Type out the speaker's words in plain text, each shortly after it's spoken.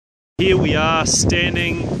Here we are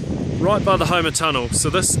standing right by the Homer Tunnel. So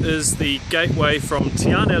this is the gateway from Te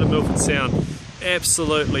Anau to Milford Sound.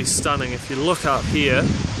 Absolutely stunning. If you look up here,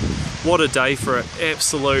 what a day for it.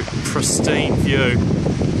 Absolute pristine view.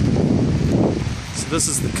 So this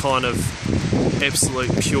is the kind of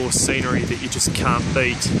absolute pure scenery that you just can't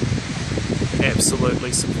beat.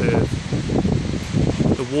 Absolutely superb.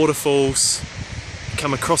 The waterfalls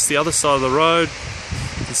come across the other side of the road.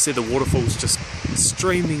 You can see the waterfalls just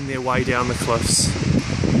streaming their way down the cliffs.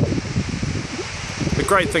 The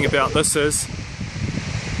great thing about this is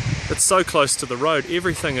it's so close to the road.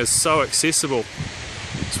 Everything is so accessible.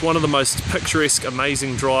 It's one of the most picturesque,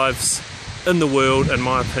 amazing drives in the world, in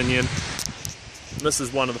my opinion. And this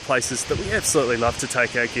is one of the places that we absolutely love to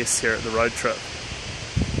take our guests here at the road trip.